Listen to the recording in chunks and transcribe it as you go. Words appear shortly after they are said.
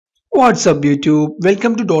What's up YouTube?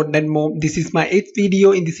 Welcome to .NET Mob. This is my 8th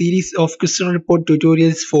video in the series of question report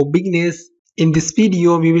tutorials for beginners. In this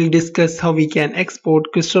video, we will discuss how we can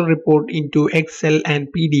export question report into Excel and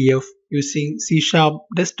PDF using C#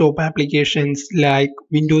 desktop applications like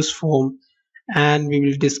Windows Form, and we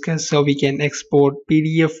will discuss how we can export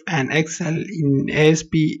PDF and Excel in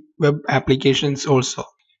ASP web applications also.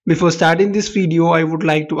 Before starting this video, I would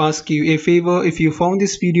like to ask you a favor. If you found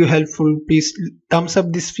this video helpful, please thumbs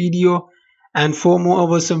up this video, and for more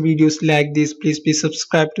awesome videos like this, please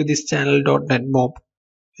subscribe to this channel .NET Mob.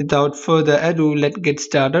 Without further ado, let's get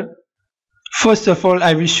started. First of all,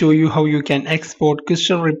 I will show you how you can export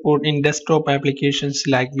question report in desktop applications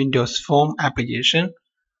like Windows Form application.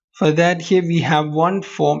 For that, here we have one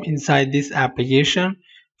form inside this application.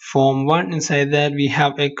 Form 1, inside that we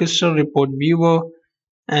have a question report viewer,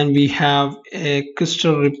 and we have a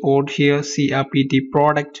question report here, CRPT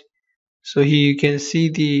product. So here you can see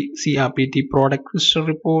the CRPT product question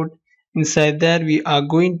report. Inside that we are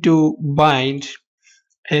going to bind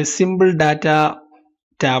a symbol data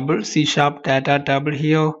table, C# data table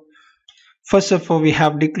here. First of all, we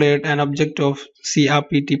have declared an object of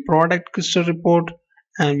CRPT product question report,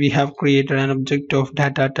 and we have created an object of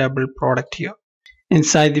data table product here.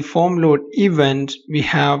 Inside the form load event, we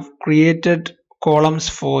have created columns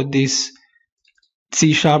for this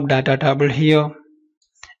C# data table here,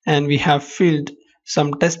 and we have filled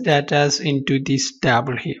some test data into this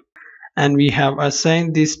table here, and we have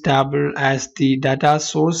assigned this table as the data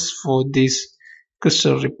source for this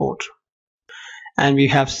question report, and we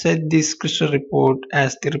have set this question report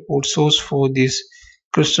as the report source for this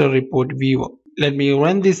question report viewer. Let me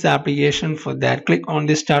run this application. For that, click on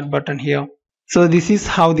the start button here. So this is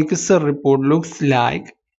how the question report looks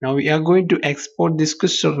like. Now we are going to export this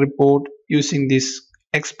question report using this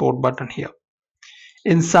export button here.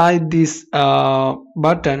 Inside this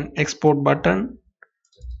button, export button,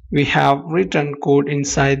 we have written code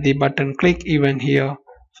inside the button click event here.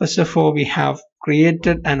 First of all, we have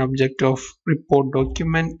created an object of report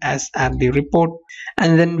document as add the report,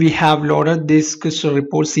 and then we have loaded this question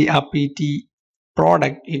report CRPT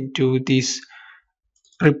product into this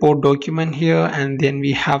report document here, and then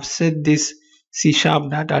we have set this C#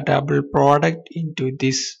 data table product into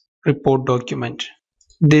this report document.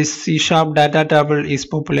 This C# data table is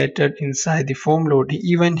populated inside the form load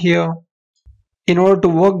event here. In order to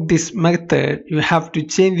work this method, you have to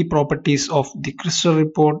change the properties of the question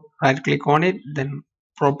report. Right click on it, then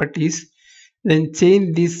properties, then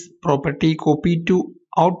change this property copy to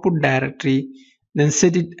output directory, then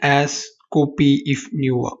set it as copy if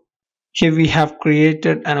newer. Here we have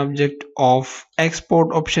created an object of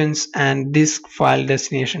export options and disk file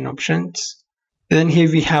destination options. Then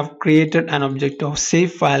here we have created an object of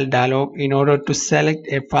save file dialog in order to select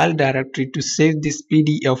a file directory to save this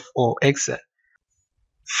PDF or Excel.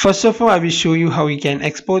 First of all, I will show you how we can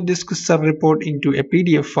export this question report into a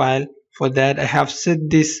PDF file. For that, I have set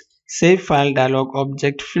this save file dialog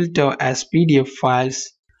object filter as PDF files.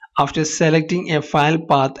 After selecting a file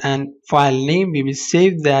path and file name, we will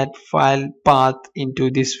save that file path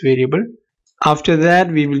into this variable. After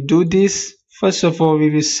that, we will do this. First of all, we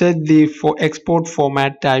will set the export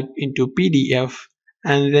format type into PDF,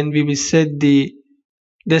 and then we will set the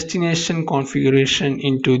destination configuration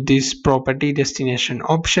into this property destination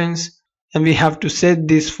options, and we have to set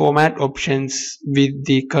this format options with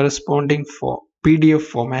the corresponding for PDF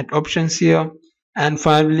format options here. And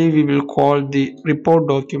finally, we will call the report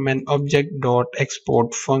document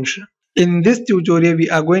object.export function. In this tutorial, we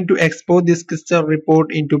are going to export this question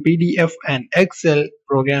report into PDF and Excel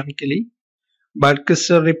programmatically, but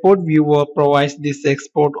question report viewer provides this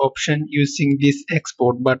export option using this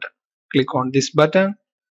export button. Click on this button.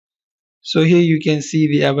 So here you can see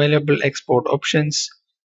the available export options: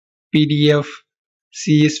 PDF,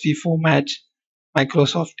 CSV format,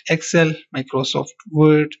 Microsoft Excel, Microsoft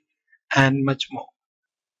Word, and much more.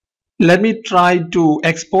 Let me try to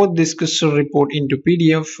export this question report into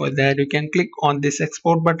PDF. For that, you can click on this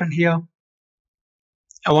export button here.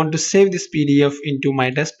 I want to save this PDF into my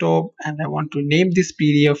desktop, and I want to name this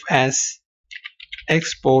PDF as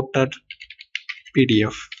exported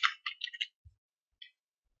PDF.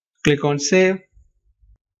 Click on save.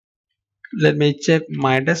 Let me check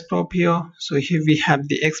my desktop here. So here we have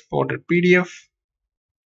the exported PDF.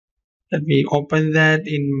 Let me open that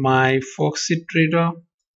in my Foxit reader.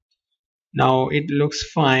 Now it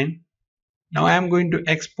looks fine. Now I am going to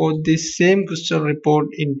export this same question report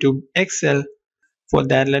into Excel. For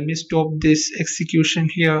that, let me stop this execution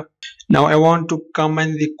here. Now I want to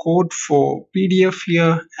comment the code for PDF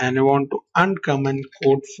here, and I want to uncomment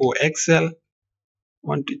code for Excel.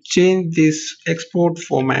 Want to change this export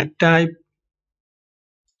format type.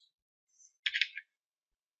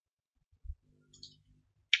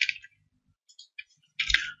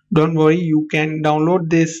 Don't worry, you can download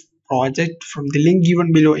this project from the link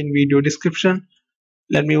given below in video description.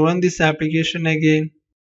 Let me run this application again.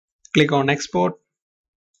 Click on export.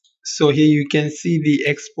 So here you can see the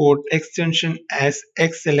export extension as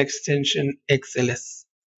XL extension XLS.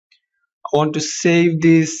 I want to save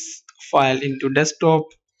this file into desktop.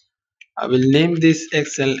 I will name this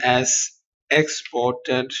XL as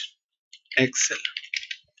exported XL.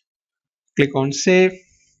 Click on save.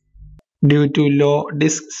 Due to low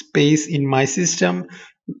disk space in my system,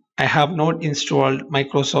 I have not installed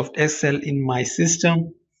Microsoft Excel in my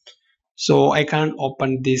system, so I can't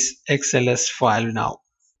open this XLS file now.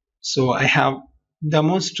 So I have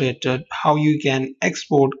demonstrated how you can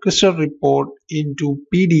export crystal report into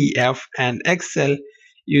PDF and Excel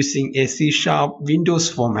using a C#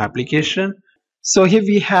 Windows Form application. So here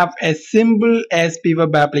we have a simple ASP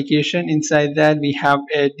web application. Inside that we have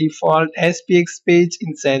a default SPX page.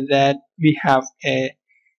 Inside that we have a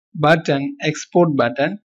button, export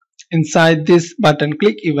button. Inside this button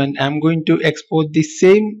click event, I'm going to export the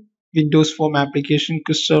same Windows Form application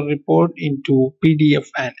crystal report into PDF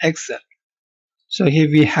and Excel. So here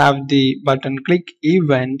we have the button click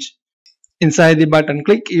event. Inside the button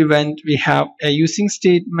click event, we have a using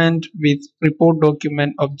statement with report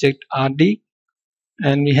document object RD,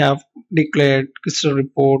 and we have declared crystal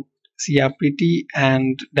report CRPT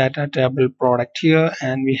and data table product here,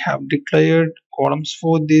 and we have declared columns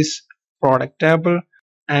for this product table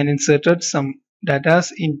and inserted some data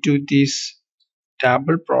into this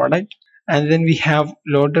table product, and then we have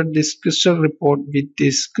loaded this crystal report with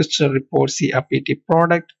this crystal report CRPT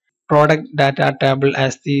product data table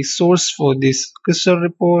as the source for this crystal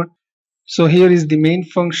report. So here is the main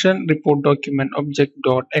function, report document object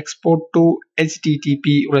dot export to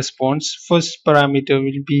HTTP response. First parameter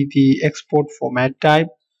will be the export format type.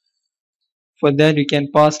 For that you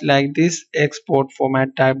can pass like this, export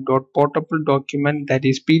format type dot portable document, that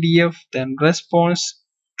is PDF, then response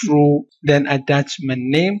true, then attachment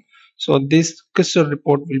name. So this crystal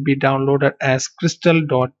report will be downloaded as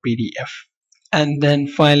crystal.pdf, and then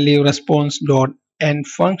finally response.end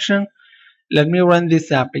function. Let me run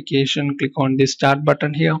this application. Click on the start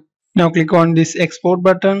button here. Now click on this export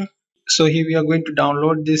button. So here we are going to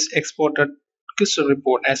download this exported crystal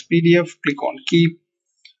report as PDF. Click on keep.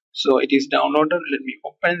 So it is downloaded. Let me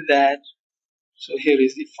open that. So here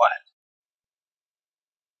is the file.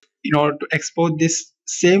 In order to export this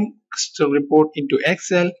same crystal report into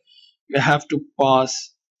Excel, we have to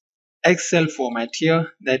pass Excel format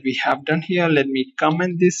here that we have done here. Let me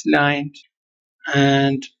comment this line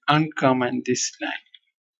and uncomment this line.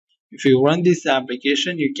 If you run this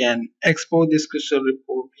application, you can export this crystal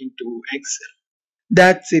report into Excel.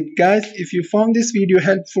 That's it guys. If you found this video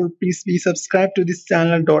helpful, please be subscribed to this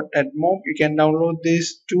channel. .NET Mob. You can download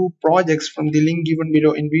these two projects from the link given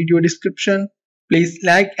below in video description. Please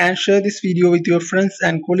like and share this video with your friends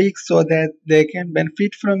and colleagues so that they can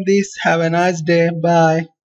benefit from this. Have a nice day. Bye.